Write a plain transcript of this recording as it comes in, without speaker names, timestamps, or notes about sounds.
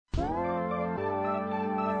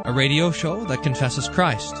a radio show that confesses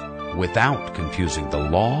Christ without confusing the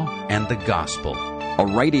law and the gospel. A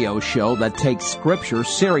radio show that takes Scripture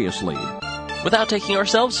seriously without taking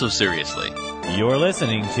ourselves so seriously. You're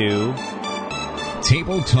listening to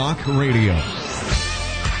Table Talk Radio.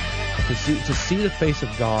 To see the face of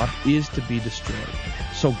God is to be destroyed.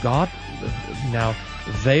 So God now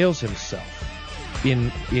veils himself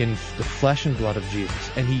in the flesh and blood of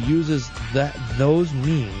Jesus, and he uses those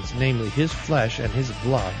means, namely his flesh and his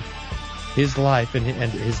blood, his life and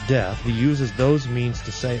his death. He uses those means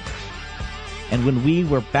to save us. And when we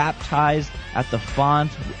were baptized at the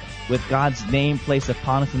font with God's name placed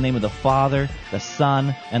upon us, in the name of the Father, the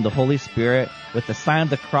Son, and the Holy Spirit, with the sign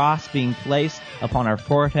of the cross being placed upon our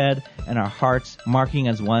forehead and our hearts, marking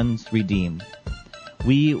as ones redeemed,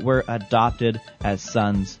 we were adopted as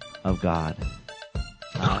sons of God.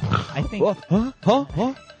 I think. Huh?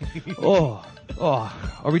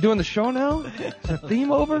 Are we doing the show now? Is the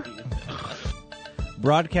theme over?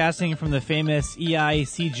 Broadcasting from the famous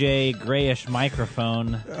EICJ grayish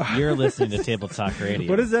microphone, you're listening to Table Talk Radio.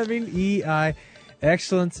 What does that mean? EI,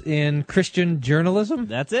 Excellence in Christian Journalism?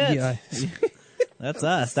 That's it. EI. That's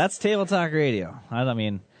us. That's Table Talk Radio. I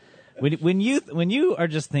mean, when you are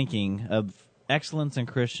just thinking of excellence in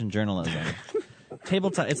Christian journalism,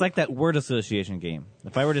 Table Talk, it's like that word association game.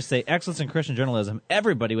 If I were to say excellence in Christian journalism,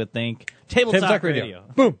 everybody would think Table Talk Radio.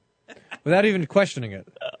 Boom. Without even questioning it.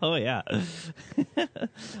 Oh, yeah.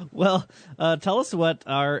 Well, tell us what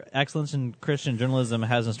our Excellence in Christian Journalism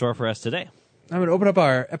has in store for us today. I'm going to open up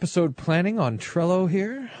our episode planning on Trello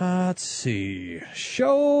here. Let's see.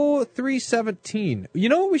 Show 317. You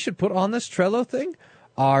know what we should put on this Trello thing?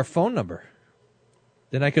 Our phone number.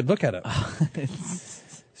 Then I could look at it.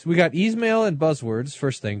 So we got email and buzzwords,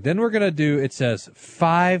 first thing. Then we're going to do, it says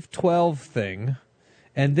 512 thing.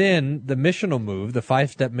 And then the missional move, the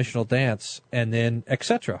 5-step missional dance, and then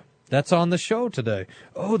etc. That's on the show today.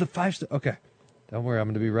 Oh, the 5-step. Okay. Don't worry, I'm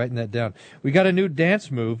going to be writing that down. We got a new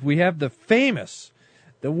dance move. We have the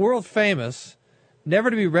world famous, never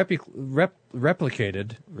to be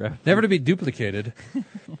replicated, never to be duplicated,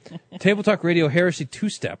 Table Talk Radio Heresy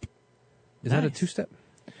 2-step. Is that a 2-step?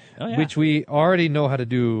 Oh, yeah. Which we already know how to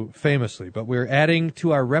do famously, but we're adding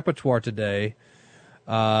to our repertoire today,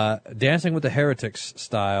 Dancing with the Heretics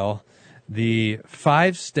style, the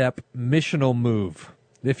 5-step missional move.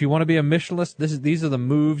 If you want to be a missionalist, these are the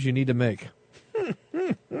moves you need to make.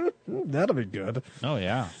 That'll be good. Oh,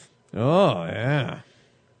 yeah. Oh, yeah.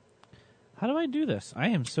 How do I do this? I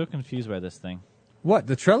am so confused by this thing. What,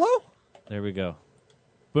 the Trello? There we go.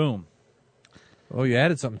 Boom. Oh, you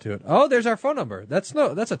added something to it. Oh, there's our phone number. That's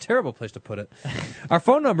a terrible place to put it. Our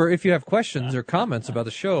phone number, if you have questions or comments about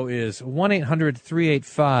the show, is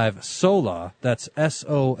 1-800-385-SOLA. That's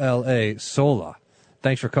SOLA, SOLA.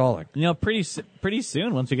 Thanks for calling. You know, pretty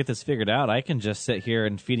soon, once we get this figured out, I can just sit here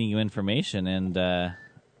and feeding you information, and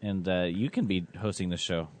you can be hosting the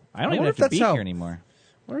show. I don't even have to be here anymore.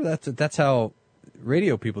 I wonder if that's how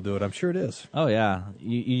radio people do it. I'm sure it is. Oh yeah,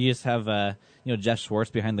 you just have Jeff Schwartz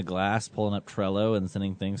behind the glass pulling up Trello and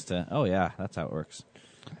sending things to. Oh yeah, that's how it works.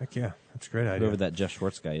 Heck yeah, that's a great idea. Whoever that Jeff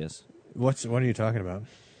Schwartz guy is. What are you talking about?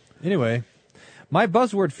 Anyway, my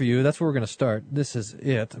buzzword for you. That's where we're going to start. This is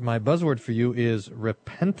it. My buzzword for you is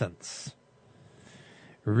repentance.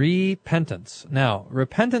 Repentance. Now,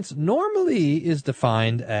 repentance normally is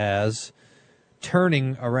defined as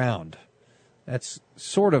turning around. That's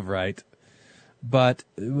sort of right. But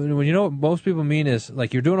when you know what most people mean is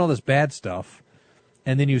like you're doing all this bad stuff,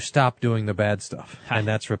 and then you stop doing the bad stuff, and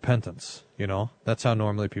that's repentance. You know, that's how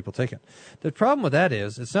normally people take it. The problem with that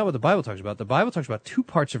is it's not what the Bible talks about. The Bible talks about two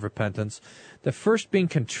parts of repentance. The first being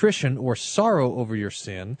contrition or sorrow over your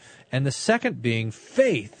sin, and the second being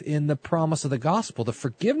faith in the promise of the gospel, the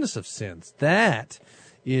forgiveness of sins. That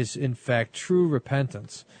is, in fact, true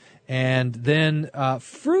repentance. And then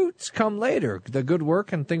fruits come later. The good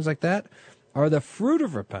work and things like that are the fruit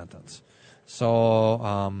of repentance.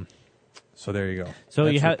 So there you go. So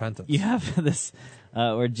that's repentance. You have this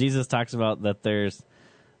where Jesus talks about that there's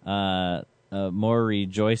more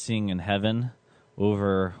rejoicing in heaven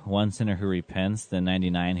over one sinner who repents than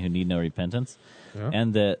 99 who need no repentance. Yeah.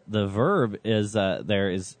 And the verb is there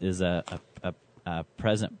is a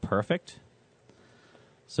present perfect.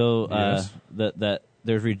 So yes. that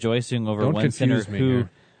there's rejoicing over one sinner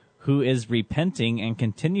who is repenting and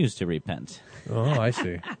continues to repent. Oh, I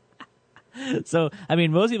see. So, I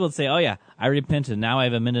mean, most people would say, oh, yeah, I repented. Now I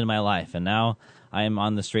have amended my life, and now I am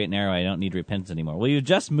on the straight and narrow. I don't need repentance anymore. Well, you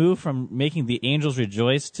just moved from making the angels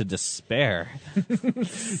rejoice to despair.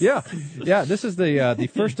 Yeah. This is the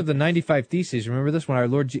first of the 95 Theses. Remember this? When our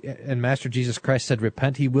Lord and Master Jesus Christ said,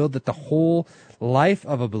 repent, he willed that the whole life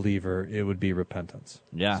of a believer, it would be repentance.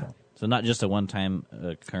 Yeah. So not just a one-time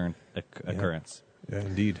occurrence. Yeah,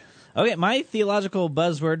 indeed. Okay, my theological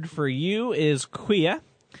buzzword for you is quia,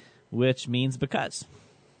 which means because.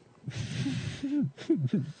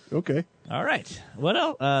 Okay. All right. What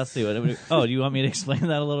else? Let's see. Do you want me to explain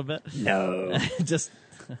that a little bit? No. That's just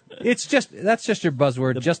your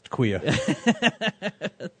buzzword, just quia.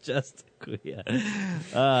 just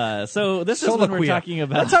quia. So this Sola is when we're quia. talking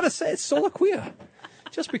about. That's how to say it. Sola quia.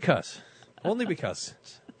 Just because. Only because.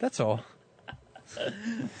 That's all.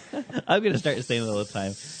 I'm going to start saying it all the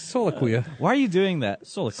time. Sola quia. Why are you doing that?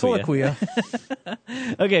 Sola quia. Sola quia.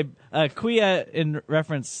 Okay, quia in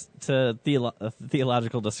reference to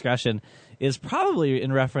theological discussion is probably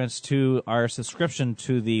in reference to our subscription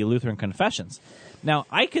to the Lutheran Confessions. Now,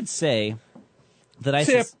 I could say that I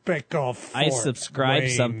subscribe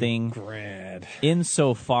something grad.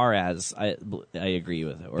 insofar as I agree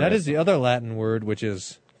with it. Or That is the other Latin word, which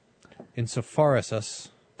is insofar-us.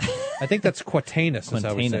 I think that's quatenus, is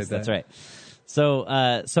how we say that. That's right. So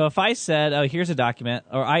if I said, oh, here's a document,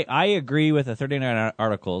 or I agree with the 39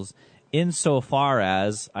 articles insofar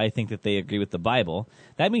as I think that they agree with the Bible,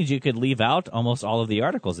 that means you could leave out almost all of the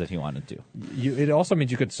articles if you wanted to. It also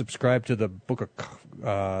means you could subscribe to the book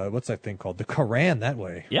of, what's that thing called? The Quran that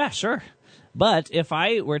way. Yeah, sure. But if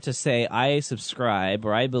I were to say I subscribe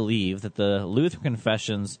or I believe that the Lutheran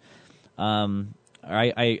Confessions, I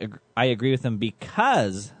agree with them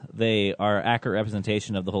because they are accurate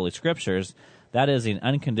representation of the Holy Scriptures, that is an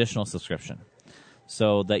unconditional subscription.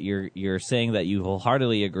 So that you're saying that you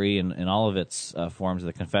wholeheartedly agree in all of its forms of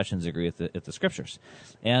the confessions agree with the Scriptures.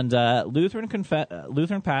 And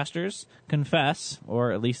Lutheran pastors confess,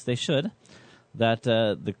 or at least they should, that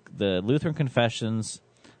the Lutheran confessions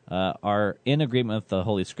are in agreement with the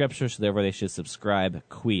Holy Scriptures, so therefore they should subscribe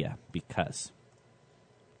quia, because.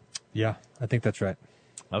 Yeah, I think that's right.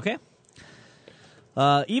 Okay.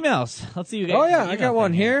 Emails. Let's see. Oh, yeah, I got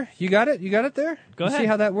one here. You got it? You got it there? Go ahead. See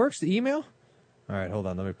how that works, the email? All right, hold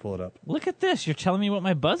on. Let me pull it up. Look at this. You're telling me what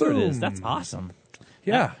my buzzword is. Boom. That's awesome.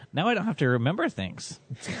 Yeah. Now I don't have to remember things.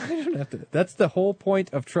 I don't have to. That's the whole point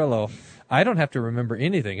of Trello. I don't have to remember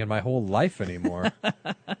anything in my whole life anymore.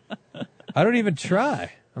 I don't even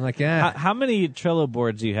try. I'm like, How many Trello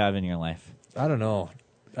boards do you have in your life? I don't know.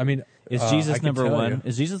 I mean, Is I Jesus can number tell one? you.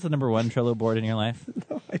 Is Jesus the number one Trello board in your life?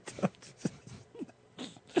 No, I don't.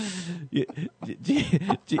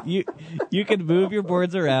 You can move your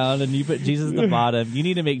boards around and you put Jesus at the bottom. You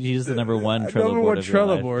need to make Jesus the number one Trello Number board. one of your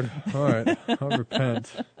Trello life. board. All right, I'll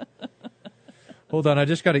repent. Hold on, I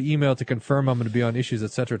just got an email to confirm I'm going to be on Issues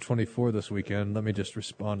Etc. 24 this weekend. Let me just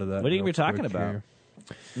respond to that. What are you real talking quick about? here.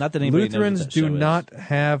 Not that anybody Lutherans knows what that do show not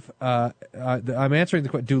have. I'm answering the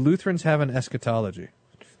question. Do Lutherans have an eschatology?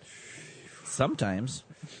 is. Sometimes.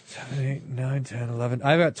 7, 8, 9, 10, 11.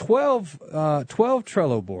 I've got 12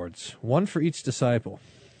 Trello boards, one for each disciple.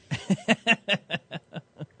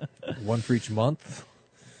 One for each month.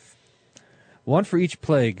 One for each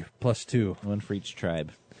plague, plus 2. One for each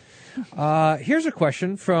tribe. Here's a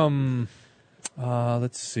question from,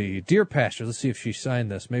 let's see, Dear Pastors. Let's see if she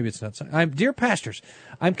signed this. Maybe it's not signed. Dear Pastors,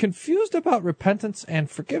 I'm confused about repentance and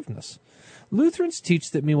forgiveness. Lutherans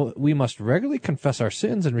teach that we must regularly confess our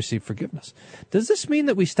sins and receive forgiveness. Does this mean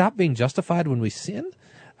that we stop being justified when we sin?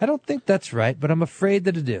 I don't think that's right, but I'm afraid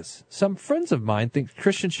that it is. Some friends of mine think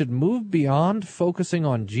Christians should move beyond focusing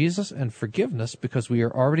on Jesus and forgiveness because we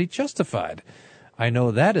are already justified. I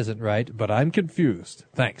know that isn't right, but I'm confused.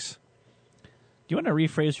 Thanks. Do you want to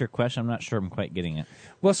rephrase your question? I'm not sure I'm quite getting it.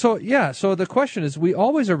 Well, so the question is, we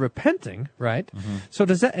always are repenting, right? Mm-hmm. So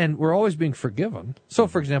does that, and we're always being forgiven. So,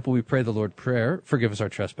 for example, we pray the Lord prayer, forgive us our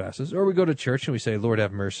trespasses, or we go to church and we say, Lord,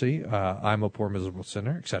 have mercy, I'm a poor, miserable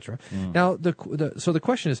sinner, etc. Now, so the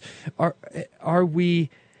question is, are we,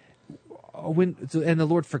 and the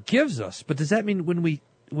Lord forgives us, but does that mean when we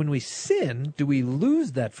sin, do we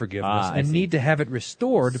lose that forgiveness and need to have it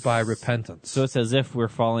restored by repentance? So it's as if we're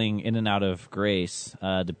falling in and out of grace,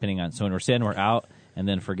 depending on. So when we're sin, we're out, and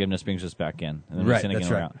then forgiveness brings us back in, and then we sin again,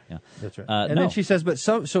 we're out. Yeah. That's right. And then she says, but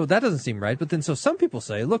so that doesn't seem right. But then so some people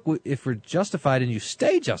say, look, if we're justified and you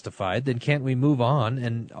stay justified, then can't we move on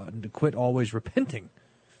and quit always repenting?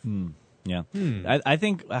 Yeah. I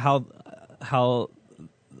think how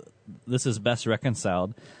this is best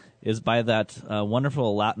reconciled is by that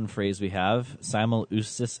wonderful Latin phrase we have, simul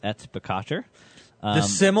justus et peccator. The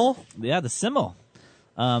simul? Yeah, the simul.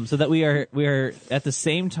 So that we are at the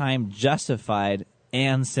same time justified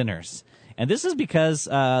and sinners. And this is because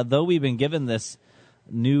though we've been given this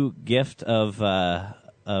new gift of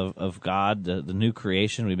God, the new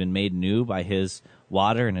creation, we've been made new by His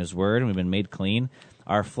water and His word, and we've been made clean,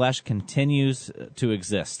 our flesh continues to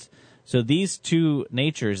exist. So these two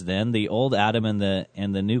natures then, the old Adam and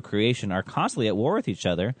the new creation, are constantly at war with each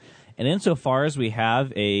other. And insofar as we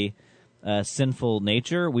have a sinful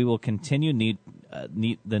nature, we will continue need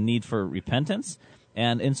the need for repentance.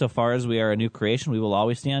 And insofar as we are a new creation, we will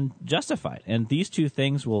always stand justified. And these two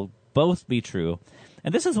things will both be true.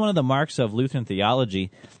 And this is one of the marks of Lutheran theology,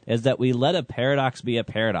 is that we let a paradox be a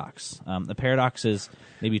paradox. A paradox is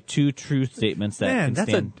maybe two truth statements that can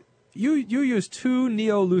stand. You use two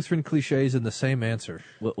neo-Lutheran cliches in the same answer.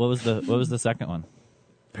 What was the second one?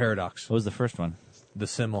 Paradox. What was the first one? The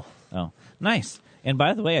simul. Oh, nice. And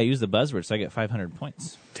by the way, I used the buzzword, so I get 500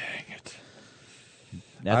 points. Dang it.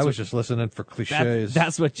 That's I was just listening for cliches.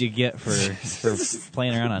 That's what you get for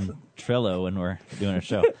playing around on Trello when we're doing a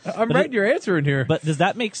show. I'm writing your answer in here. But does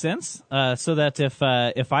that make sense? So that if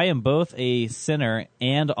I am both a sinner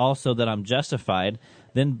and also that I'm justified,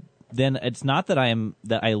 then it's not that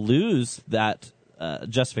I lose that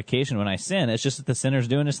justification when I sin. It's just that the sinner's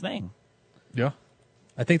doing his thing. Yeah.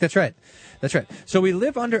 I think that's right. That's right. So we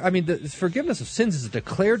live under, the forgiveness of sins is a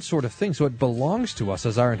declared sort of thing, so it belongs to us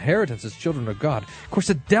as our inheritance as children of God. Of course,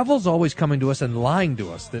 the devil's always coming to us and lying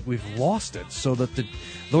to us that we've lost it, so that the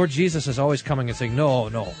Lord Jesus is always coming and saying,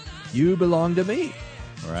 no, you belong to me.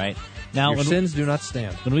 Right. Now, your sins do not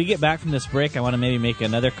stand. When we get back from this break, I want to maybe make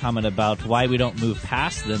another comment about why we don't move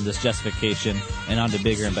past this justification and on to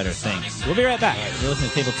bigger and better things. We'll be right back. You're listening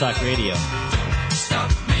to Table Talk Radio.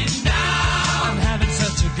 Stop me now. I'm having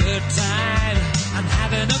such a good time. I'm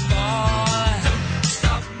having a ball. Don't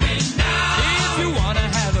stop me now. If you want to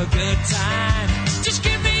have a good time, just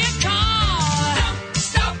give me a call. Don't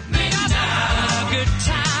stop me now. I'm having a good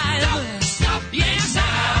time. Don't stop me yes, now.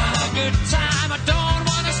 I'm having a good time. I don't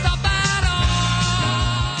want to stop at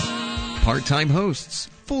all. Part-time hosts,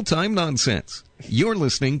 full-time nonsense. You're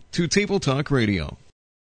listening to Table Talk Radio.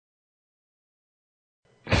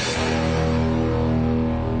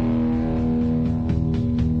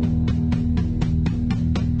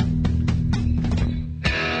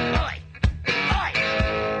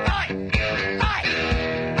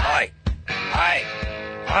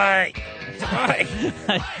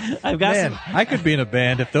 I've got I could be in a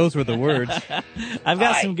band if those were the words. I've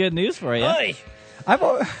got some good news for you.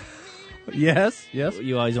 Yes.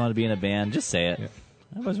 You always want to be in a band. Just say it. Yeah.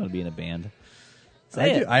 I always want to be in a band.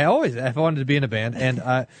 I've wanted to be in a band, and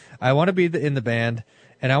I want to be in the band,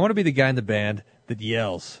 and I want to be the guy in the band that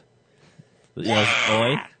yells. Oi?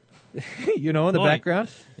 In the background?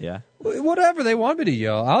 Yeah. Whatever they want me to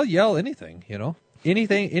yell. I'll yell anything,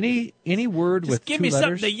 Anything, any word Just with give two me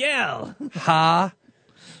letters. something to yell. Ha.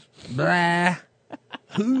 Blah.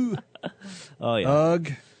 Hoo. Oh, yeah.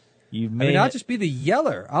 Ugh. I'll just be the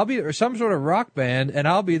yeller. I'll be some sort of rock band, and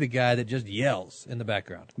I'll be the guy that just yells in the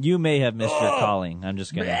background. You may have missed your calling. I'm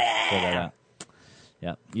just going to throw that out.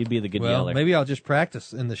 Yeah, you'd be the good yeller. Maybe I'll just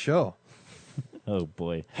practice in the show. Oh,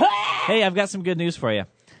 boy. Hey, I've got some good news for you.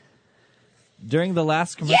 During the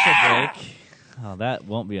last commercial break... Oh, that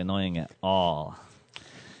won't be annoying at all.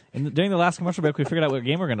 During the last commercial break, we figured out what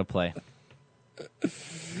game we're going to play.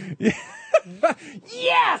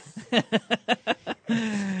 Yes!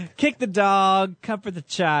 Kick the dog, comfort the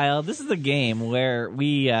child. This is a game where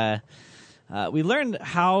we learned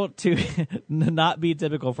how to not be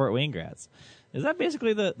typical Fort Wayne grads. Is that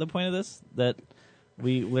basically the point of this? That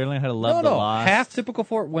we're learning how to love the lost? Half typical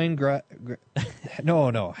Fort Wayne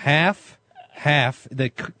No, half.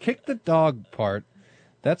 The kick the dog part,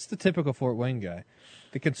 that's the typical Fort Wayne guy.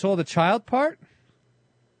 The console the child part,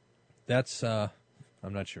 that's, I'm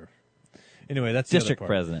not sure. Anyway, that's District the other part.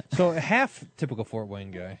 president. So half typical Fort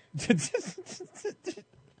Wayne guy.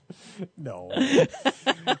 No.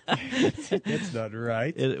 That's not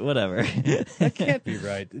right. Whatever. That can't be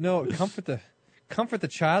right. No, comfort the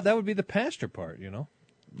child, that would be the pastor part,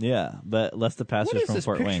 Yeah, but less the pastors from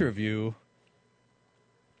Fort Wayne. What is this picture of you?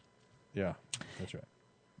 Yeah, that's right.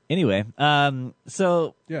 Anyway,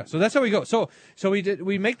 so that's how we go. So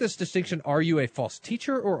we make this distinction: are you a false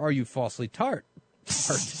teacher or are you falsely tart?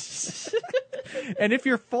 And if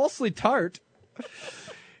you're falsely tart,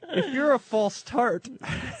 if you're a false tart,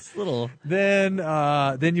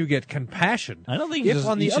 then you get compassion. I don't think you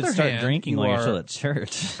should start drinking while you're still at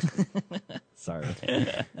church. Sorry.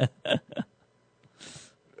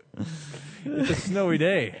 It's a snowy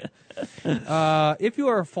day. If you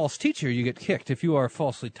are a false teacher, you get kicked. If you are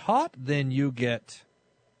falsely taught, then you get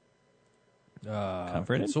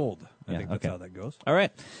Comforted? consoled. I Yeah, think that's okay. how that goes. All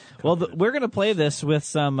right. Well, we're going to play this with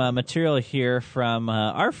some material here from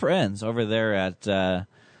our friends over there at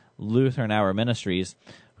Lutheran Hour Ministries,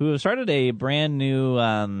 who have started a brand new,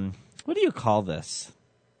 what do you call this?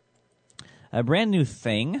 A brand new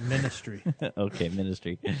thing. Ministry. Okay,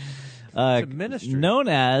 ministry. It's a ministry. Known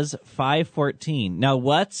as 514. Now,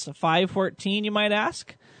 what's 514, you might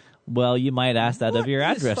ask? Well, you might ask that of your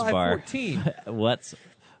What is address bar. 514? What's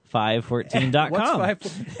 514.com? What's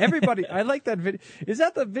 514? Everybody, I like that video. Is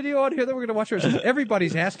that the video on here that we're going to watch? Where it says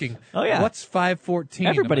everybody's asking, Oh, yeah. what's 514?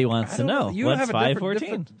 Everybody I'm like, wants I to don't know. You What's have a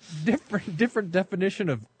 514? different definition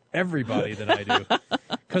of everybody than I do.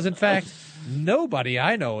 Because, in fact, nobody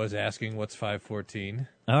I know is asking what's 514.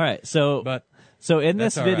 All right. So in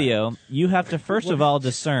this that's all right. video, you have to first of all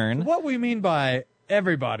discern. What we mean by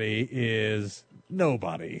everybody is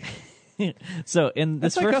nobody. So in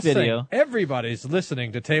this That's like first us saying, video, everybody's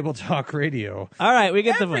listening to Table Talk Radio. all right, we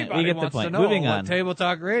get the point. Everybody We get the wants to point. know Moving what on. Table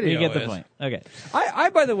Talk Radio We get the is. point. Okay.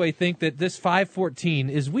 I, by the way, think that this 514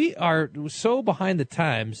 is we are so behind the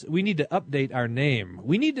times, we need to update our name.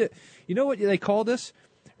 We need to, you know what they call this?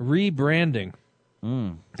 Rebranding.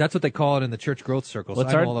 That's what they call it in the church growth circles.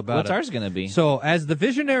 What's I'm all about what's it. ours going to be? So, as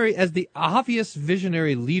the obvious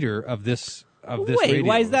visionary leader of this Wait, radio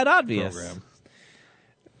why is that obvious? program,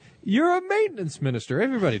 you're a maintenance minister.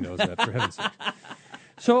 Everybody knows that, for heaven's sake.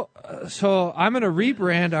 So I'm going to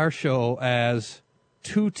rebrand our show as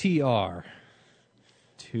 2TR.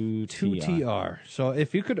 2TR. So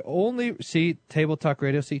if you could only see Table Talk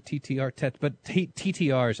Radio, see TTR, but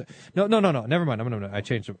TTRs. No. Never mind. No. I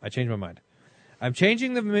changed my mind. I'm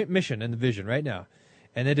changing the mission and the vision right now,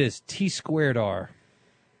 and it is T2R.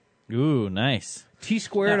 Ooh, nice.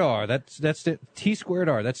 T2R. That's it.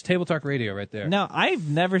 T2R. That's Table Talk Radio right there. Now, I've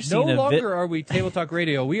never No seen longer are we Table Talk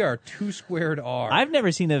Radio. We are 2R. I've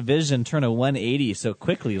never seen a vision turn a 180 so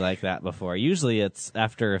quickly like that before. Usually it's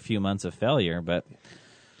after a few months of failure, but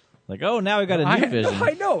like, oh, now we got a new vision.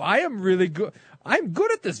 I know. I am really good. I'm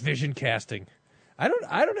good at this vision casting. I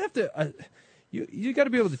don't have to. You got to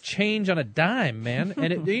be able to change on a dime, man.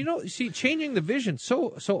 And see, changing the vision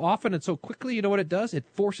so often and so quickly. You know what it does? It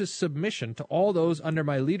forces submission to all those under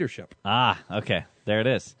my leadership. Ah, okay, there it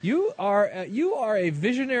is. You are a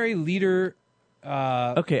visionary leader.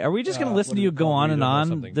 Okay, are we just going to listen what to do you you go call on it? and You don't know on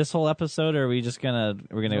something. this whole episode, or are we just gonna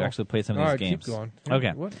actually play some of All these right, games? keep going.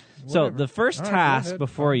 Okay. Whatever. So the first All right, go task ahead.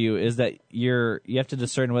 before you is that you have to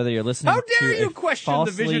discern whether you're listening. How dare to you a question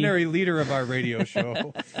falsely, the visionary leader of our radio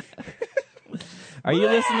show? Are you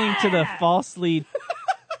listening to the falsely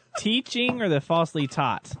teaching or the falsely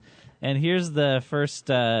taught? And here's the first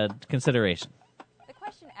consideration. The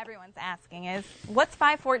question everyone's asking is, what's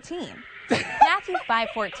 514? Matthew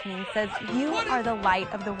 5:14 says, "You are the light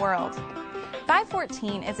of the world."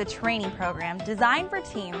 514 is a training program designed for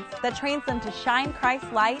teens that trains them to shine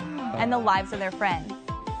Christ's light in the lives of their friends.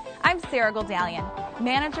 I'm Sarah Goldalion,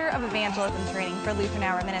 manager of evangelism training for Lutheran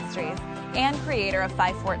Hour Ministries and creator of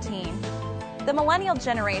 514. The millennial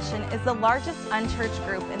generation is the largest unchurched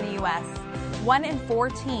group in the U.S. 1 in 4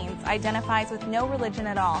 teens identifies with no religion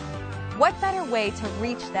at all. What better way to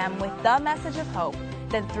reach them with the message of hope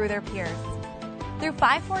than through their peers? Through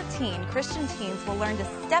 514, Christian teens will learn to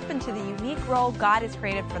step into the unique role God has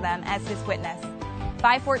created for them as His witness.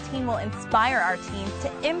 514 will inspire our teens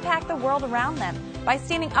to impact the world around them by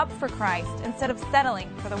standing up for Christ instead of settling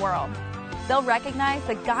for the world. They'll recognize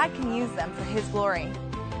that God can use them for His glory.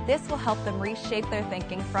 This will help them reshape their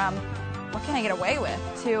thinking from, what can I get away with,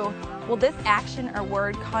 to, will this action or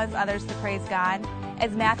word cause others to praise God,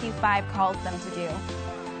 as Matthew 5 calls them to do.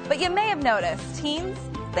 But you may have noticed, teens,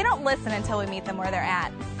 they don't listen until we meet them where they're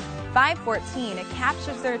at. 514, it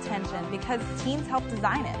captures their attention because teens help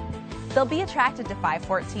design it. They'll be attracted to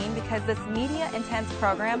 514 because this media-intense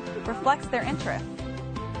program reflects their interests.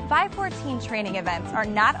 514 training events are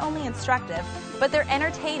not only instructive, but they're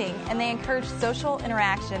entertaining and they encourage social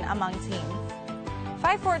interaction among teens.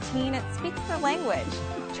 514, it speaks their language.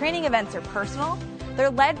 Training events are personal. They're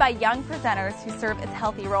led by young presenters who serve as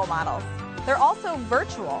healthy role models. They're also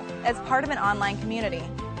virtual as part of an online community.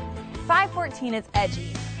 514 is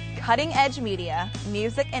edgy. Cutting-edge media,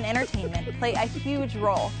 music, and entertainment play a huge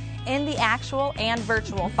role in the actual and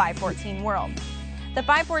virtual 514 world. The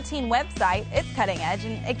 514 website, it's cutting edge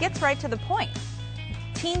and it gets right to the point.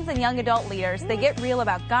 Teens and young adult leaders, they get real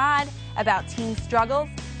about God, about teen struggles,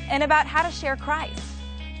 and about how to share Christ.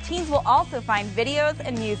 Teens will also find videos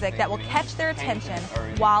and music that will catch their attention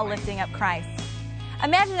while lifting up Christ.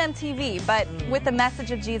 Imagine MTV, but with the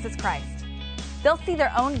message of Jesus Christ. They'll see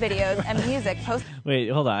their own videos and music posted. Wait,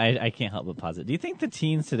 hold on. I can't help but pause it. Do you think the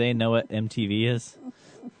teens today know what MTV is?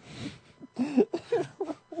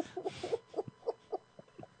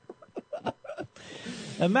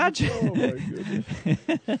 Imagine.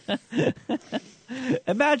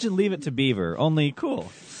 Imagine Leave It to Beaver, only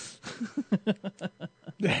cool.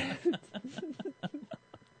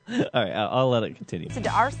 All right, I'll let it continue.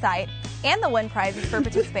 To our site, and they'll win prizes for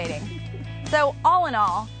participating. So, all in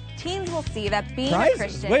all, teens will see that being a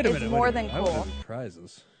Christian is more than cool.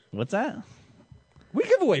 Prizes. What's that? We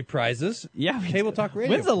give away prizes. Yeah, Table Talk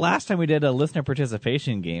Radio. When's the last time we did a listener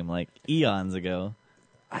participation game? Like eons ago.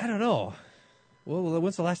 I don't know. Well,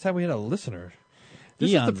 when's the last time we had a listener? This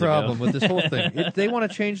is Eons the problem ago. with this whole thing. They want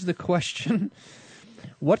to change the question,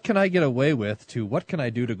 what can I get away with, to what can I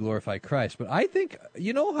do to glorify Christ? But I think,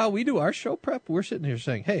 you know how we do our show prep? We're sitting here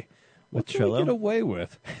saying, hey, what can we get away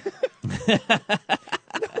with?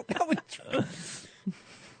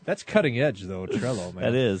 That's cutting edge, though, Trello, man.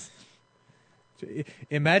 That is.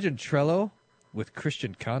 Imagine Trello with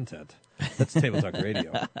Christian content. That's Table Talk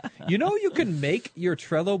Radio. You know, you can make your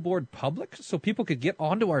Trello board public so people could get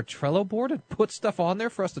onto our Trello board and put stuff on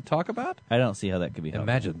there for us to talk about? I don't see how that could be helpful.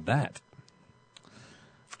 Imagine that.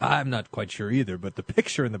 I'm not quite sure either, but the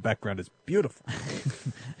picture in the background is beautiful.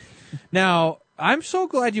 Now, I'm so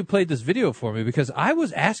glad you played this video for me because I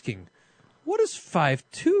was asking, what is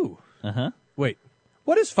 5'2"? Uh-huh. Wait,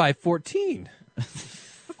 what is 5'14"?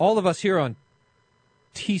 All of us here on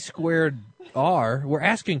T2R, we're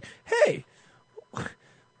asking, hey,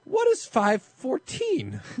 what is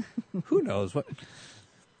 5'14"? Who knows? What?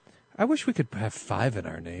 I wish we could have 5 in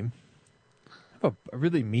our name. Have a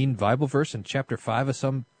really mean Bible verse in chapter 5 of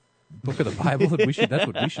some book of the Bible. That's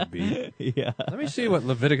what we should be. Yeah. Let me see what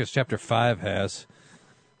Leviticus chapter 5 has.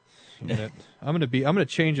 I'm going to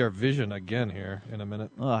change our vision again here in a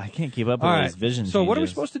minute. Oh, I can't keep up with All these vision So what are we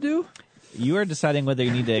changes. supposed to do? You are deciding whether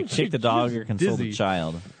you need to kick the dog or console the Dizzy.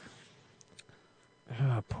 child.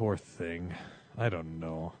 Ah, poor thing. I don't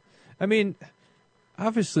know. I mean,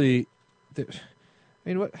 obviously,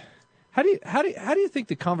 what? How do you think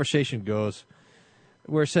the conversation goes?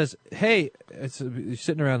 Where it says, "Hey," you're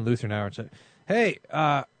sitting around Lutheran Hour and say, "Hey,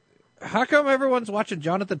 how come everyone's watching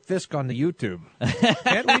Jonathan Fisk on the YouTube?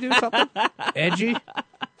 Can't we do something edgy?"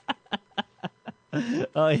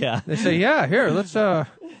 Oh yeah. They say, "Yeah, here, let's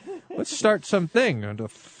start something into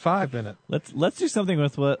 5 minutes. Let's do something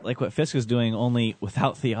with what Fisk was doing, only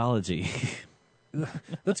without theology."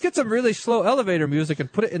 Let's get some really slow elevator music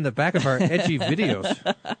and put it in the back of our edgy videos.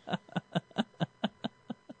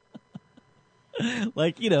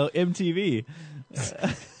 Like, MTV.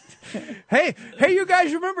 Hey, you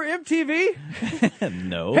guys remember MTV?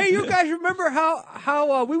 No. Hey, you guys remember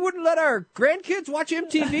how we wouldn't let our grandkids watch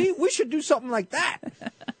MTV? We should do something like that.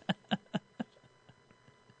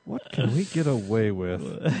 What can we get away with?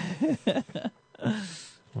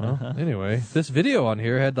 Well, anyway, this video on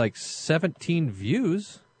here had like 17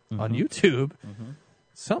 views on YouTube. Mm-hmm.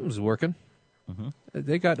 Something's working. Mm-hmm.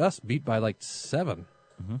 They got us beat by like 7.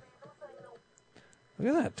 Mm-hmm.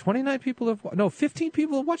 Look at that. 15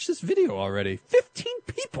 people have watched this video already. 15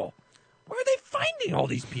 people. Where are they finding all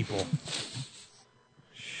these people?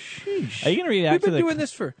 Sheesh. Are you going to react We've to been the... doing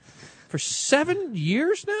this for 7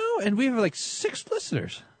 years now, and we have like 6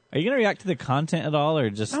 listeners. Are you going to react to the content at all, or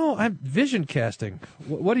just... No, I'm vision casting.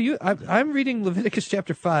 What do you... I'm reading Leviticus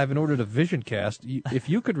chapter 5 in order to vision cast. If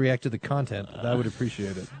you could react to the content, I would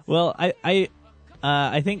appreciate it. Well, I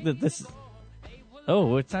think that this...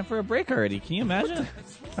 Oh, it's time for a break already. Can you imagine?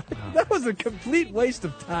 That was a complete waste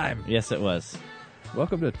of time. Yes, it was.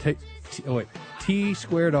 Welcome to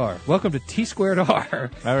T2R. Welcome to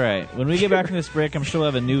T2R. All right. When we get back from this break, I'm sure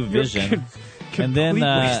we'll have a new vision. And then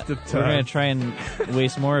waste of we're time. going to try and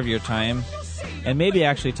waste more of your time and maybe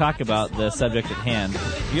actually talk about the subject at hand.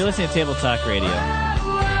 You're listening to Table Talk Radio.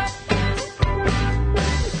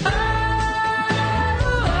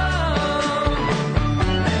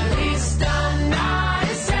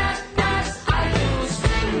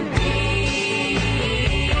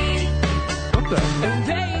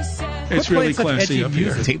 It's really classy up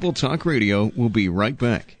here. Table Talk Radio will be right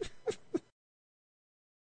back.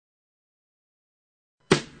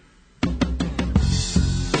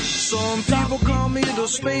 Some people call me the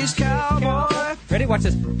space cowboy. Ready? Watch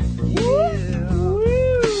this.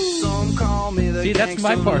 Some call me the See, that's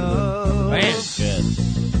my part of it. Man. Good.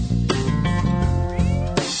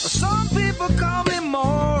 Some people call me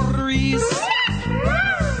Maurice.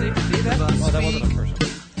 See that? Oh, that wasn't a person.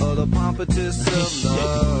 Of the pompatus of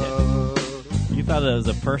love. You thought it was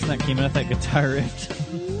a person that came in with that guitar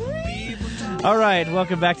riff? All right,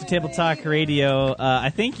 welcome back to Table Talk Radio.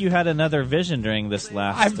 I think you had another vision during this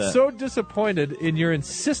last... I'm so disappointed in your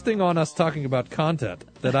insisting on us talking about content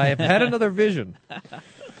that I have had another vision.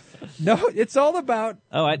 No, it's all about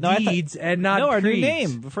deeds and not our creeds. new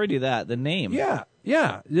name. Before we do that, the name. Yeah.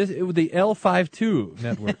 It was the L52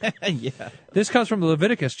 network. Yeah. This comes from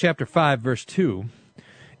Leviticus chapter 5, verse 2.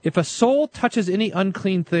 If a soul touches any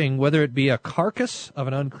unclean thing, whether it be a carcass of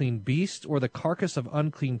an unclean beast, or the carcass of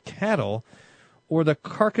unclean cattle, or the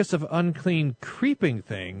carcass of unclean creeping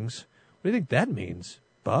things, what do you think that means?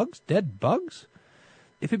 Bugs? Dead bugs?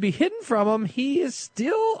 If it be hidden from him, he is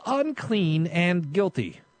still unclean and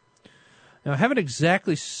guilty. Now, I haven't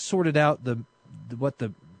exactly sorted out what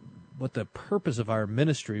the purpose of our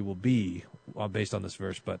ministry will be based on this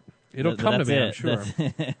verse, but it'll come to me, I'm sure.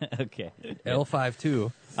 Okay.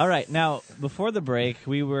 L52. All right. Now, before the break,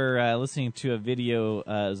 we were listening to a video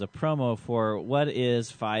as a promo for what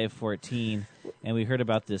is 514, and we heard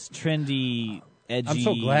about this trendy, edgy I'm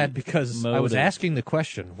so glad because I was mode asking the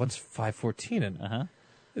question, what's 514? And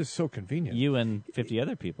it's so convenient. You and 50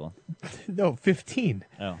 other people. No, 15.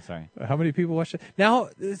 Oh, sorry. How many people watch it? Now,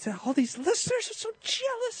 all these listeners are so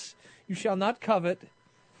jealous. You shall not covet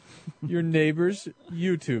your neighbor's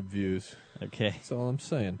YouTube views. Okay. That's all I'm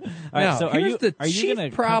saying. All right, now, so here's the are you chief gonna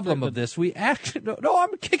problem of this. We actually... No,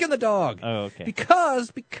 I'm kicking the dog. Oh, okay.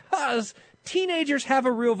 Because teenagers have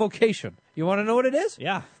a real vocation. You want to know what it is?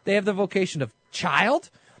 Yeah. They have the vocation of child,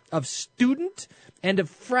 of student, and of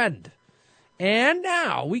friend. And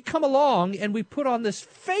now we come along and we put on this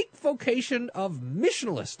fake vocation of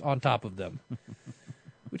missionalist on top of them,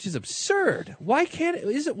 which is absurd. Why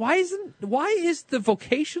is the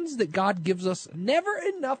vocations that God gives us never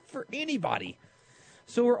enough for anybody?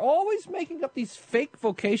 So we're always making up these fake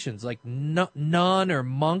vocations like nun or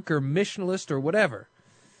monk or missionalist or whatever.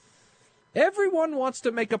 Everyone wants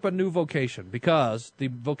to make up a new vocation because the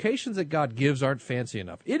vocations that God gives aren't fancy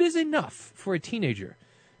enough. It is enough for a teenager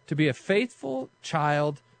to be a faithful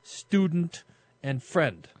child, student, and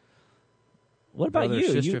friend. What about Brother or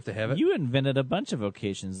you? sister, if they have it. You invented a bunch of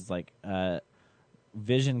vocations, like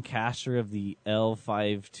vision caster of the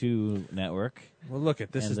L52 network. Well, look,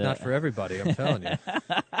 this is not for everybody, I'm telling you.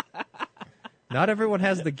 Not everyone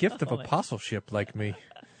has the gift of apostleship like me.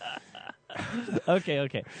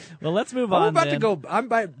 Okay. Well, let's move on. I'm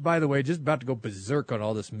by the way, just about to go berserk on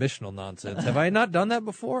all this missional nonsense. Have I not done that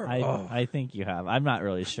before? I think you have. I'm not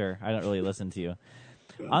really sure. I don't really listen to you.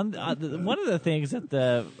 One of the things that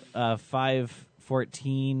the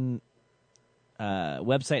 514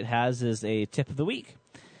 website has is a tip of the week.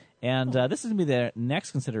 And this is going to be the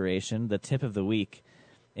next consideration, the tip of the week.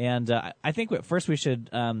 And I think first we should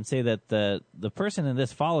say that the person in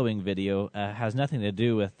this following video has nothing to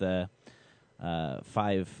do with the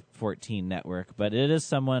 514 network, but it is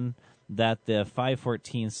someone that the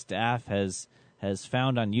 514 staff has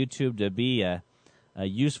found on YouTube to be a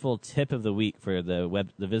useful tip of the week for the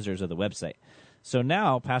visitors of the website. So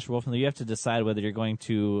now, Pastor Wolfman, you have to decide whether you're going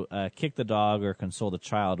to kick the dog or console the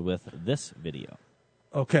child with this video.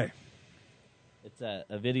 Okay. It's a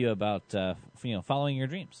video about following your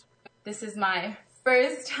dreams. This is my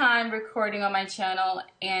first time recording on my channel,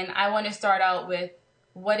 and I want to start out with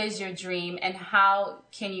what is your dream and how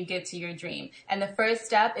can you get to your dream? And the first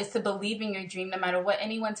step is to believe in your dream no matter what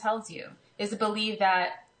anyone tells you, is to believe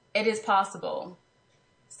that it is possible.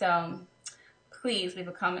 So please leave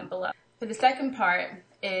a comment below. For the second part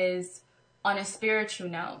is on a spiritual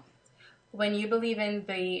note. When you believe in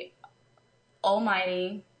the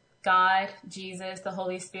Almighty, God, Jesus, the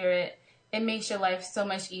Holy Spirit, it makes your life so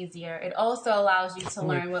much easier. It also allows you to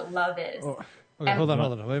learn what love is. Oh, okay, hold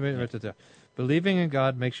on. Wait, right there. Believing in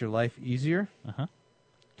God makes your life easier? Uh-huh.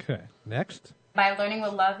 Okay, next. By learning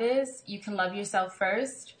what love is, you can love yourself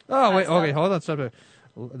first. Oh, wait, okay, hold on. Stop.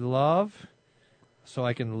 Love, so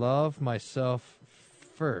I can love myself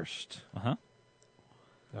first. Uh-huh.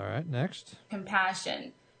 All right, next.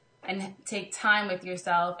 Compassion, and take time with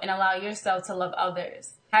yourself and allow yourself to love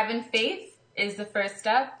others. Having faith is the first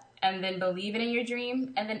step, and then believing in your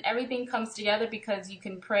dream, and then everything comes together because you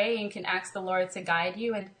can pray and can ask the Lord to guide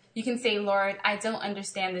you, and you can say, Lord, I don't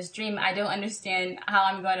understand this dream. I don't understand how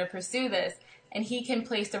I'm going to pursue this. And He can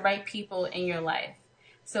place the right people in your life.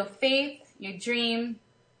 So faith, your dream,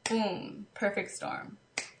 boom, perfect storm.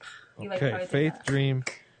 Okay, faith, dream,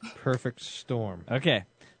 perfect storm. Okay.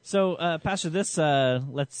 So, Pastor, this,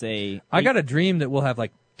 let's say... I got a dream that we'll have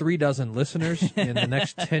like 36 listeners in the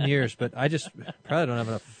next 10 years, but I just probably don't have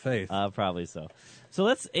enough faith. Probably so. So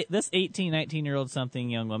this 18, 19-year-old something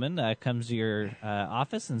young woman comes to your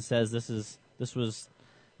office and says this was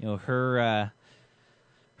her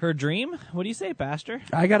Her dream? What do you say, Pastor?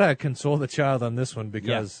 I gotta console the child on this one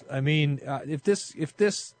because I mean, if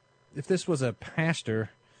this was a pastor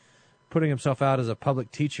putting himself out as a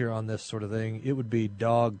public teacher on this sort of thing, it would be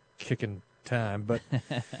dog kicking time. But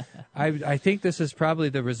I think this is probably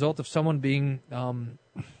the result of someone being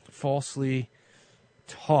falsely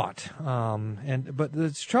taught. But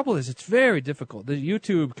the trouble is, it's very difficult. The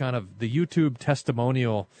YouTube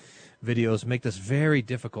testimonial videos make this very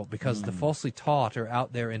difficult because the falsely taught are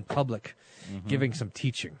out there in public giving some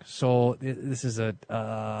teaching. So this is a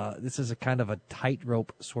kind of a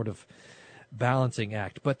tightrope sort of balancing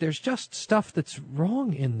act. But there's just stuff that's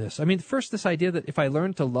wrong in this. I mean, first, this idea that if I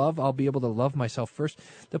learn to love, I'll be able to love myself first.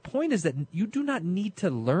 The point is that you do not need to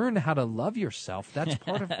learn how to love yourself. That's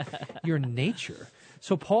part of your nature.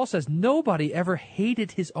 So Paul says nobody ever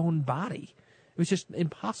hated his own body. It was just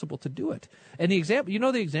impossible to do it. And the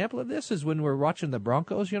example of this is when we're watching the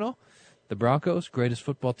Broncos, the Broncos, greatest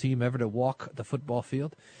football team ever to walk the football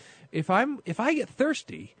field. If I get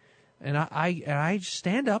thirsty and I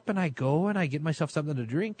stand up and I go and I get myself something to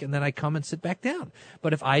drink and then I come and sit back down.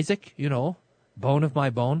 But if Isaac, bone of my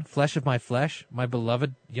bone, flesh of my flesh, my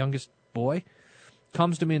beloved youngest boy,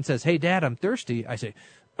 comes to me and says, "Hey, Dad, I'm thirsty," I say,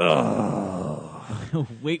 "Oh,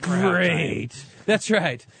 wait, great." That's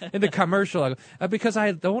right. In the commercial, I go, because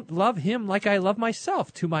I don't love him like I love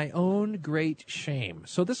myself, to my own great shame.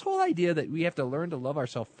 So this whole idea that we have to learn to love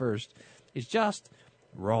ourselves first is just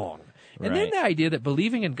wrong. And then the idea that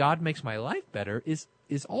believing in God makes my life better is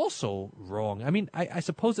also wrong. I mean, I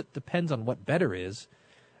suppose it depends on what better is.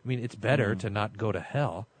 I mean, it's better to not go to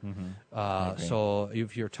hell. So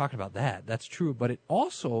if you're talking about that, that's true. But it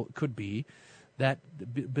also could be that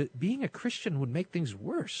being a Christian would make things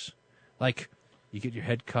worse. Like you get your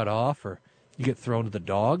head cut off, or you get thrown to the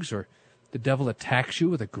dogs, or the devil attacks you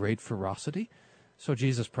with a great ferocity. So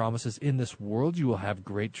Jesus promises, in this world you will have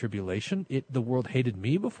great tribulation. The world hated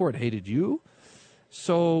me before it hated you.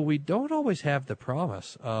 So we don't always have the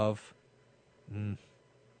promise of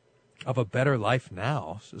a better life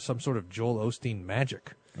now, some sort of Joel Osteen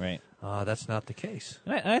magic. Right. That's not the case.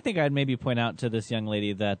 And I think I'd maybe point out to this young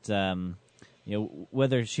lady that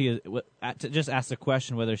whether she is to just ask the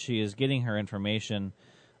question whether she is getting her information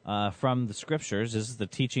from the Scriptures, is the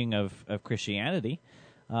teaching of Christianity,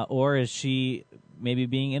 or is she maybe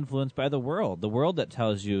being influenced by the world that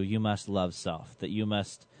tells you must love self, that you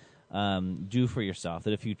must do for yourself,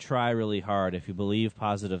 that if you try really hard, if you believe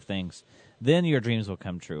positive things, then your dreams will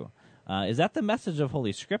come true. Is that the message of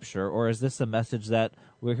Holy Scripture, or is this a message that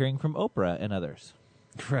we're hearing from Oprah and others?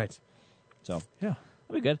 Right. So, yeah.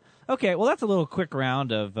 That'll be good. Okay, well, that's a little quick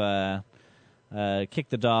round of kick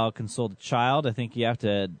the dog, console the child. I think you have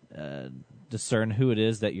to discern who it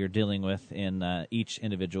is that you're dealing with in each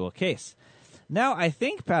individual case. Now, I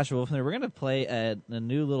think, Pastor Wolfner, we're going to play a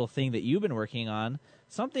new little thing that you've been working on,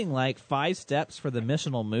 something like 5 Steps for the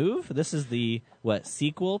Missional Move. This is the,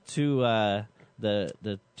 sequel to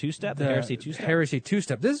the two-step, the Heresy two-step? Heresy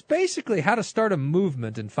two-step. This is basically how to start a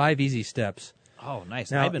movement in 5 easy steps. Oh,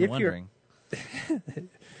 nice. Now, I've been wondering.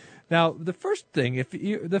 Now, the first thing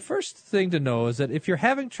to know is that if you're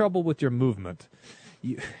having trouble with your movement,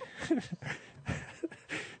 you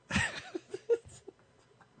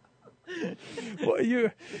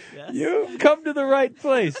you've come to the right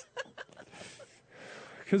place,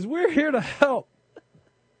 because we're here to help.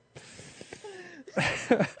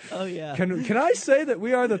 Oh yeah. Can I say that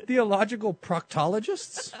we are the theological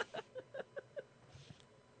proctologists?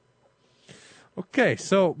 Okay,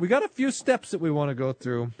 so we got a few steps that we want to go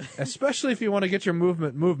through, especially if you want to get your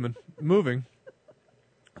movement moving.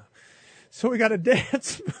 So we got a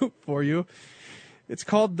dance move for you. It's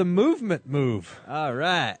called the movement move. All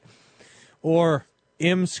right. Or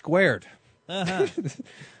M squared. Uh-huh.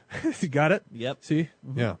 You got it? Yep. See?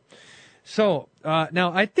 Mm-hmm. Yeah. So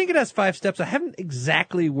now I think it has 5 steps. I haven't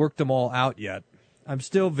exactly worked them all out yet. I'm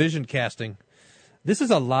still vision casting. This is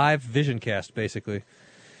a live vision cast, basically.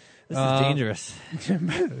 This is dangerous.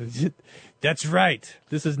 That's right.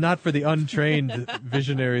 This is not for the untrained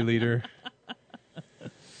visionary leader.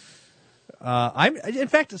 I'm, in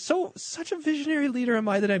fact, such a visionary leader am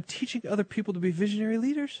I that I'm teaching other people to be visionary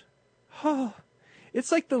leaders. Oh, it's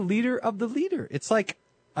like the leader of the leader. It's like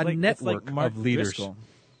a network of leaders.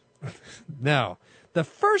 Now, the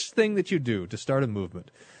first thing that you do to start a movement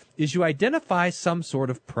is you identify some sort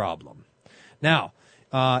of problem. Now,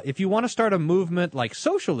 if you want to start a movement like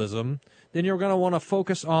socialism, then you're going to want to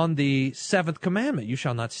focus on the 7th commandment, you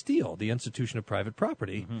shall not steal, the institution of private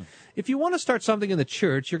property. Mm-hmm. If you want to start something in the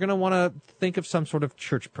church, you're going to want to think of some sort of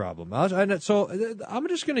church problem. So I'm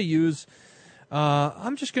just going to use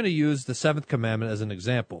I'm just going to use the seventh commandment as an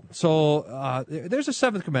example. So there's a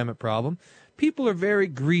seventh commandment problem. People are very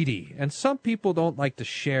greedy, and some people don't like to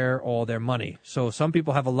share all their money. So some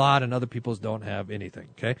people have a lot, and other people don't have anything.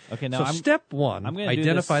 Okay. Okay. Now, so step one: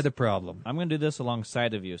 identify the problem. I'm going to do this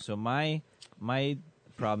alongside of you. So my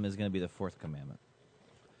problem is going to be the fourth commandment.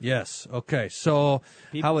 Yes. Okay. So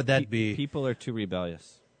how would that be? People are too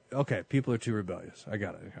rebellious. Okay. People are too rebellious. I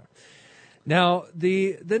got it. Okay. Now,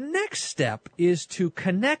 the next step is to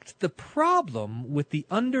connect the problem with the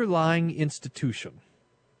underlying institution.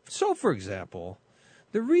 So, for example,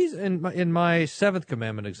 the reason in my seventh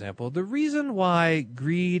commandment example, the reason why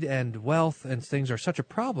greed and wealth and things are such a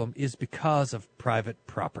problem is because of private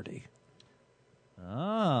property.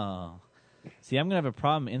 Oh. See, I'm going to have a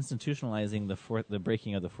problem institutionalizing the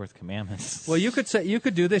breaking of the fourth commandment. Well, you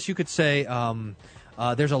could do this. You could say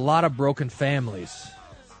there's a lot of broken families.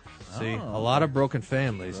 See, a lot of broken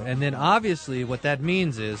families. And then obviously what that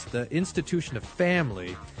means is the institution of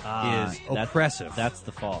family is oppressive. That's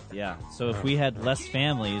the fault, yeah. So if we had less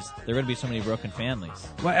families, there would be so many broken families.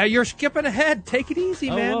 Well, you're skipping ahead. Take it easy,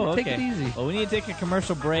 man. Whoa, okay. Take it easy. Well, we need to take a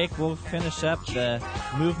commercial break. We'll finish up the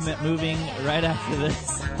moving right after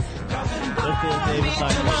this. With the David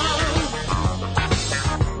Talk Radio.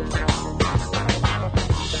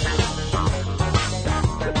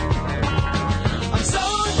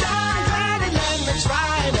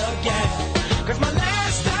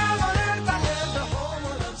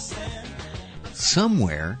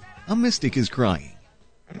 Somewhere, a mystic is crying.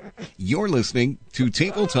 You're listening to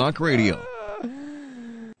Table Talk Radio.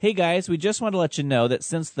 Hey guys, we just want to let you know that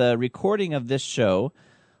since the recording of this show,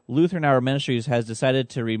 Lutheran Hour Ministries has decided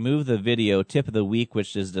to remove the video tip of the week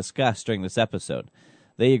which is discussed during this episode.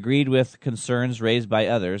 They agreed with concerns raised by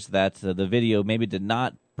others that the video maybe did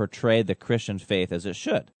not portray the Christian faith as it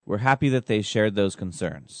should. We're happy that they shared those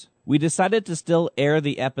concerns. We decided to still air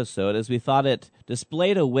the episode as we thought it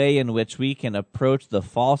displayed a way in which we can approach the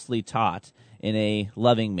falsely taught in a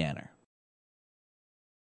loving manner.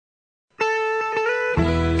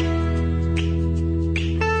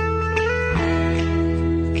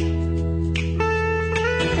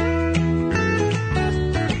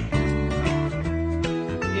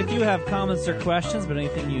 If you have comments or questions about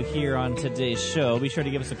anything you hear on today's show, be sure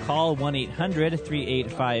to give us a call,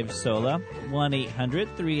 1-800-385-SOLA,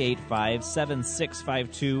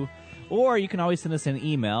 1-800-385-7652, or you can always send us an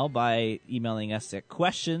email by emailing us at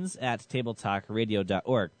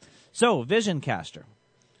questions@tabletalkradio.org. So, Visioncaster,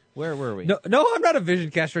 where were we? No, I'm not a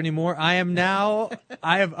Visioncaster anymore. I have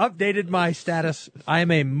updated my status. I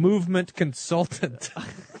am a movement consultant.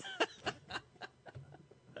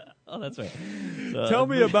 Oh, that's right. Tell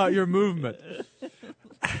me about your movement.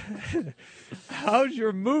 How's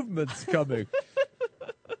your movements coming?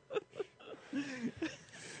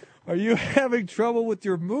 Are you having trouble with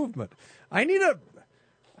your movement? I need a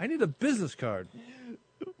business card.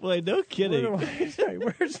 Boy, no kidding.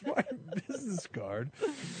 Where's my business card?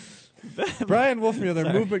 Brian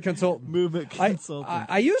Wolfmuller, movement consultant. Movement consultant.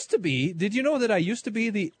 I used to be. Did you know that I used to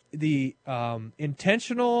be the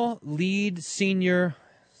intentional lead senior?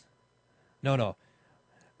 No.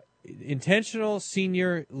 Intentional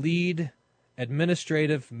senior lead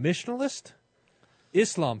administrative missionalist?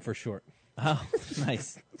 Islam for short. Oh,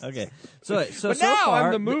 nice. Okay. So but now far,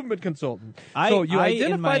 I'm the movement consultant. So you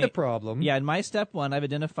identify the problem. Yeah, in my step one, I've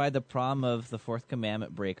identified the problem of the fourth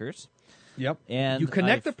commandment breakers. Yep. And you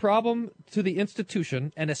connect the problem to the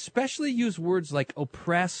institution and especially use words like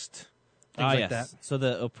oppressed, things like that. So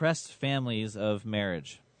the oppressed families of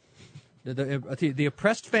marriage. The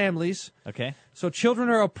oppressed families. Okay. So children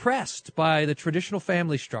are oppressed by the traditional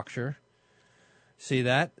family structure. See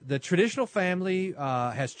that? The traditional family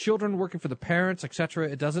has children working for the parents, etc.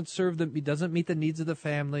 It doesn't serve them. It doesn't meet the needs of the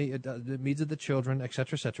family, the needs of the children,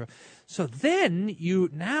 etc., etc. So then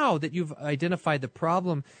now that you've identified the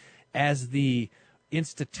problem as the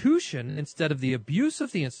institution instead of the abuse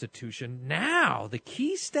of the institution, now the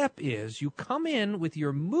key step is you come in with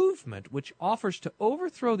your movement, which offers to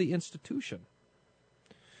overthrow the institution.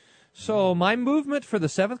 So my movement for the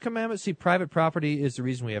seventh commandment, see, private property is the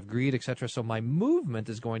reason we have greed, etc. So my movement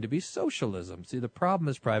is going to be socialism. See, the problem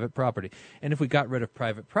is private property. And if we got rid of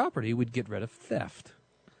private property, we'd get rid of theft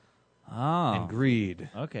and greed.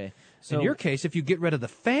 Okay. So in your case, if you get rid of the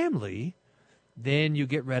family, then you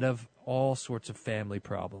get rid of all sorts of family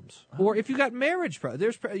problems. Or if you got marriage problems,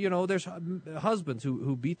 there's husbands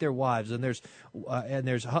who beat their wives, and there's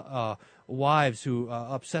wives who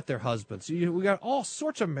upset their husbands. So we got all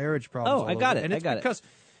sorts of marriage problems. Oh, I got it. And it's because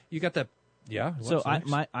you got the So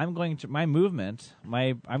I'm going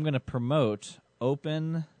to promote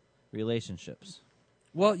open relationships.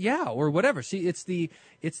 Well, yeah, or whatever. See, it's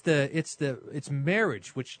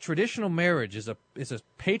marriage, which traditional marriage is a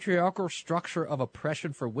patriarchal structure of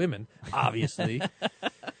oppression for women, obviously.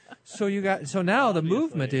 So now the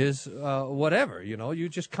movement is whatever, you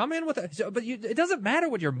just come in with it. But it doesn't matter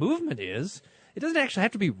what your movement is. It doesn't actually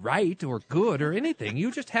have to be right or good or anything.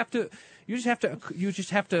 You just have to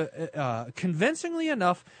convincingly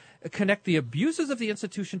enough connect the abuses of the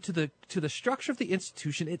institution to the structure of the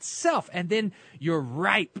institution itself, and then you're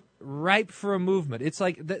ripe for a movement. It's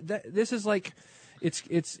like this is like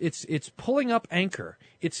it's pulling up anchor.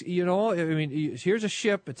 It's here's a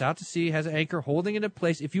ship. It's out to sea, has an anchor holding it in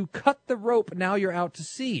place. If you cut the rope, now you're out to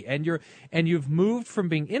sea, and you've moved from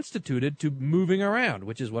being instituted to moving around,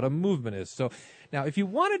 which is what a movement is. So now, if you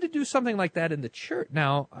wanted to do something like that in the church,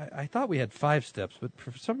 now I thought we had 5 steps, but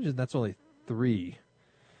for some reason that's only 3.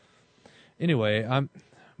 Anyway,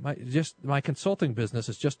 my consulting business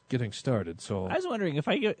is just getting started. So I was wondering if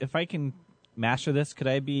I can master this, could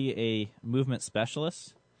I be a movement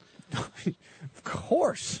specialist? Of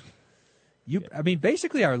course.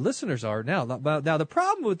 Basically our listeners are now. Now the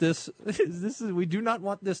problem with this is we do not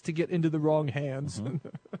want this to get into the wrong hands. Mm-hmm.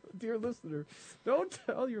 Dear listener, don't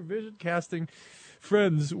tell your vision casting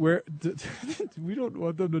friends where we don't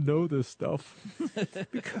want them to know this stuff.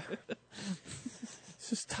 Because it's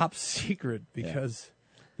just top secret, because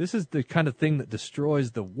this is the kind of thing that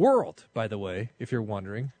destroys the world, by the way, if you're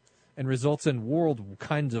wondering, and results in world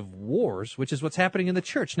kinds of wars, which is what's happening in the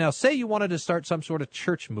church. Now, say you wanted to start some sort of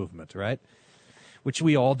church movement, right? Which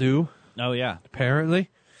we all do. Oh, yeah. Apparently.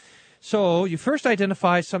 So you first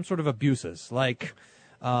identify some sort of abuses, like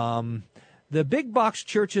the big box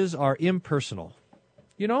churches are impersonal,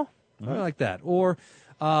 like that. Or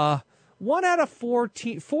 4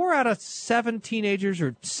 out of 7 teenagers,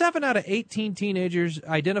 or 7 out of 18 teenagers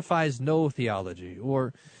identifies no theology,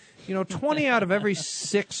 or 20 out of every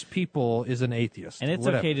 6 people is an atheist. And it's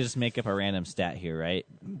okay to just make up a random stat here, right?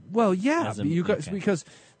 Well, yeah, because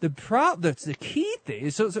the key thing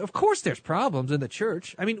is, so of course there's problems in the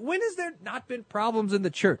church. When has there not been problems in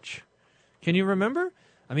the church? Can you remember?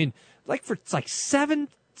 It's like 7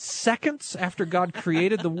 seconds after God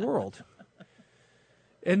created the world.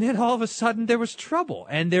 And then all of a sudden there was trouble,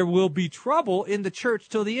 and there will be trouble in the church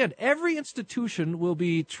till the end. Every institution will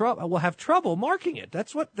have trouble marking it.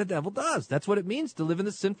 That's what the devil does. That's what it means to live in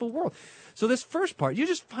the sinful world. So this first part, you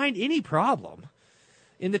just find any problem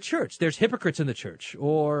in the church. There's hypocrites in the church,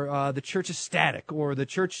 or the church is static, or the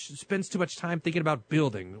church spends too much time thinking about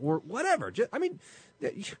building, or whatever.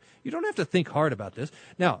 You don't have to think hard about this.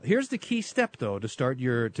 Now, here's the key step, though,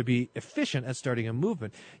 to be efficient at starting a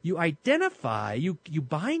movement. You identify, you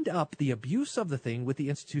bind up the abuse of the thing with the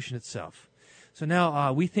institution itself. So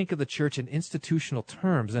now we think of the church in institutional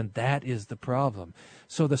terms, and that is the problem.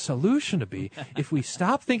 So the solution to be, if we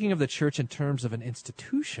stop thinking of the church in terms of an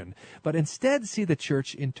institution, but instead see the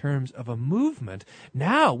church in terms of a movement,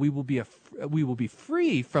 now we will be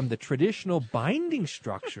free from the traditional binding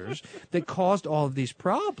structures that caused all of these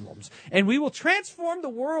problems, and we will transform the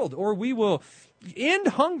world, or we will end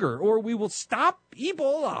hunger, or we will stop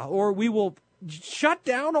Ebola, or we will shut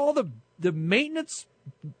down all the maintenance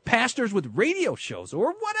pastors with radio shows,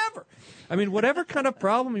 or whatever. Whatever kind of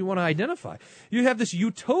problem you want to identify. You have this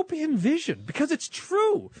utopian vision, because it's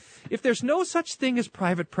true. If there's no such thing as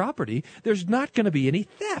private property, there's not going to be any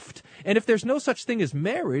theft. And if there's no such thing as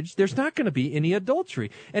marriage, there's not going to be any adultery.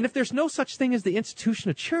 And if there's no such thing as the institution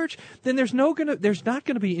of church, then there's not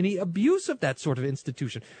going to be any abuse of that sort of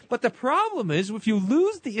institution. But the problem is, if you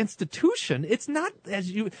lose the institution, it's not as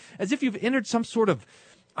if you've entered some sort of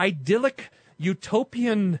idyllic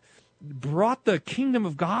utopian, brought the kingdom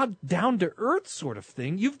of God down to earth sort of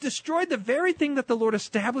thing. You've destroyed the very thing that the Lord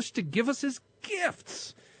established to give us his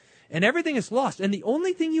gifts. And everything is lost. And the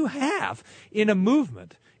only thing you have in a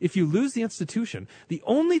movement, if you lose the institution, the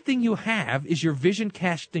only thing you have is your vision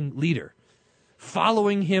casting leader,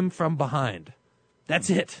 following him from behind.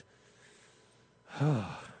 That's it.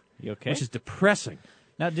 You okay? Which is depressing.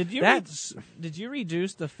 Now, did you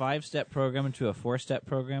reduce the 5-step program into a 4-step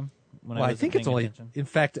program? I think it's only. In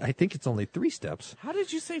fact, I think it's only 3 steps. How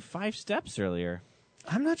did you say 5 steps earlier?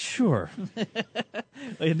 I'm not sure.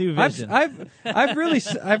 A new vision. I've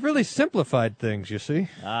really simplified things. You see.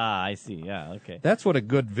 Ah, I see. Yeah. Okay. That's what a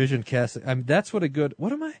good vision cast. That's what a good.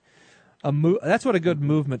 What am I? That's what a good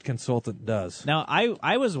movement consultant does. Now,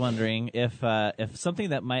 I was wondering if something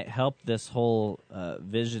that might help this whole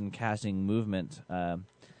vision casting movement.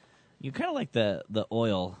 You kind of like the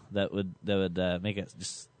oil that would make it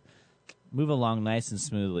just move along nice and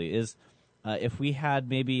smoothly, is if we had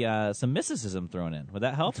maybe some mysticism thrown in. Would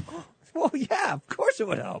that help? Well, yeah, of course it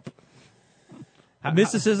would help.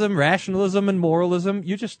 mysticism, rationalism, and moralism.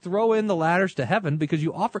 You just throw in the ladders to heaven because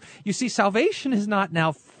you see, salvation is not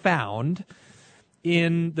now found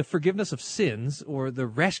in the forgiveness of sins or the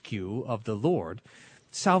rescue of the Lord.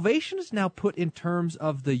 Salvation is now put in terms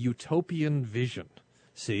of the utopian vision.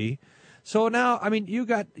 See? So now, I mean, you've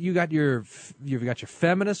got your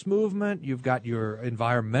feminist movement, you've got your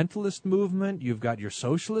environmentalist movement, you've got your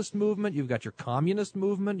socialist movement, you've got your communist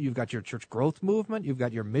movement, you've got your church growth movement, you've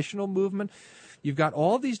got your missional movement. You've got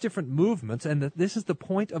all these different movements, and this is the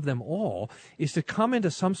point of them all, is to come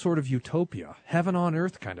into some sort of utopia, heaven on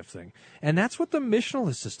earth kind of thing. And that's what the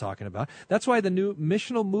missionalist is talking about. That's why the new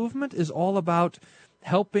missional movement is all about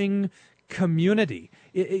helping community.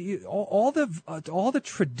 All the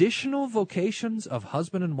traditional vocations of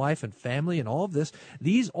husband and wife and family and all of this,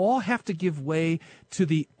 these all have to give way to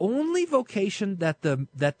the only vocation that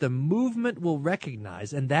the movement will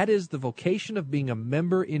recognize, and that is the vocation of being a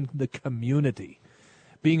member in the community,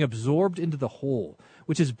 being absorbed into the whole,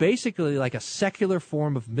 which is basically like a secular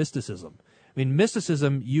form of mysticism. I mean,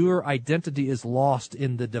 mysticism, your identity is lost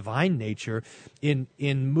in the divine nature. In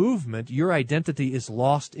movement, your identity is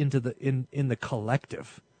lost into in the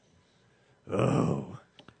collective. Oh.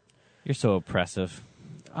 You're so oppressive.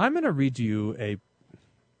 I'm going to read to you a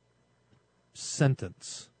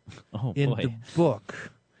sentence in the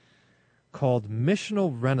book called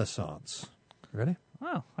Missional Renaissance. Ready?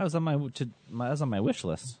 Oh, that was on my wish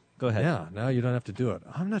list. Go ahead. Yeah, now you don't have to do it.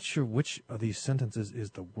 I'm not sure which of these sentences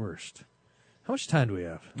is the worst. How much time do we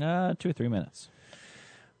have? 2 or 3 minutes.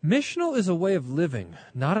 Missional is a way of living,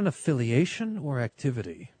 not an affiliation or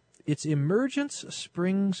activity. Its emergence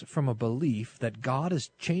springs from a belief that God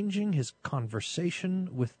is changing his conversation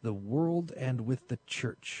with the world and with the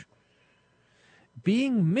church.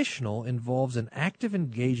 Being missional involves an active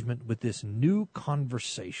engagement with this new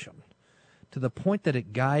conversation, to the point that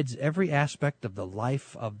it guides every aspect of the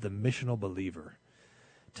life of the missional believer.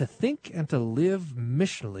 To think and to live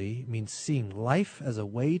missionally means seeing life as a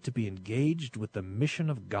way to be engaged with the mission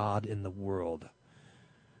of God in the world.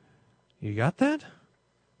 You got that?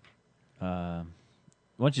 Why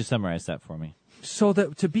don't you summarize that for me? So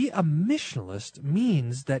that to be a missionalist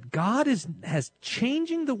means that God has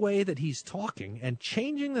changing the way that he's talking and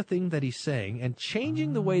changing the thing that he's saying and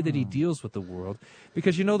changing the way that he deals with the world.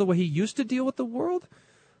 Because you know the way he used to deal with the world?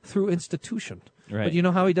 Through institution. Right. But you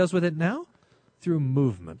know how he does with it now? Through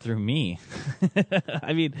movement. Through me.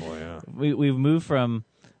 I mean, we've moved from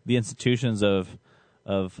the institutions of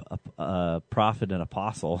a prophet and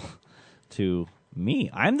apostle to me.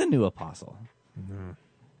 I'm the new apostle. Mm-hmm.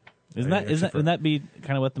 Wouldn't that be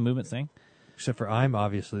kind of what the movement's saying? Except for I'm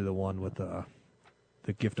obviously the one with the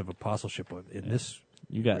gift of apostleship in this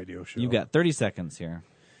radio show. You've got 30 seconds here.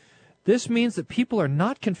 This means that people are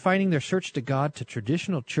not confining their search to God to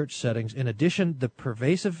traditional church settings. In addition, the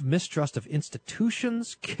pervasive mistrust of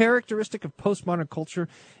institutions, characteristic of postmodern culture,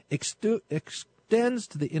 extends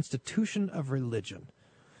to the institution of religion.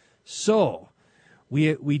 So,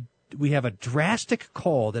 we have a drastic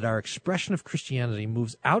call that our expression of Christianity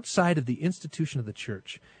moves outside of the institution of the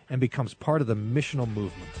church and becomes part of the missional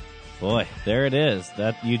movement. Boy, there it is.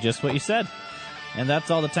 Just what you said. And that's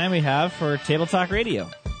all the time we have for Table Talk Radio.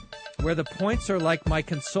 Where the points are like my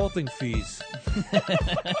consulting fees.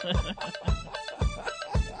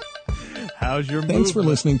 How's your movement? Thanks for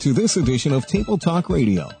listening to this edition of Table Talk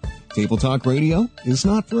Radio. Table Talk Radio is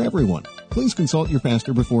not for everyone. Please consult your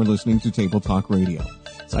pastor before listening to Table Talk Radio.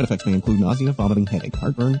 Side effects may include nausea, vomiting, headache,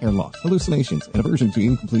 heartburn, hair loss, hallucinations, and aversion to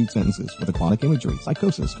incomplete sentences with aquatic imagery,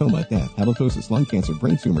 psychosis, coma, death, halitosis, lung cancer,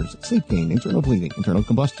 brain tumors, sleep gain, internal bleeding, internal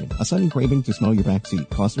combustion, a sudden craving to smell your backseat,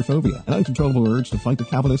 claustrophobia, an uncontrollable urge to fight the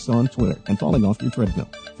Calvinists on Twitter, and falling off your treadmill.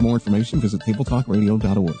 For more information, visit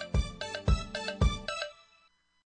tabletalkradio.org.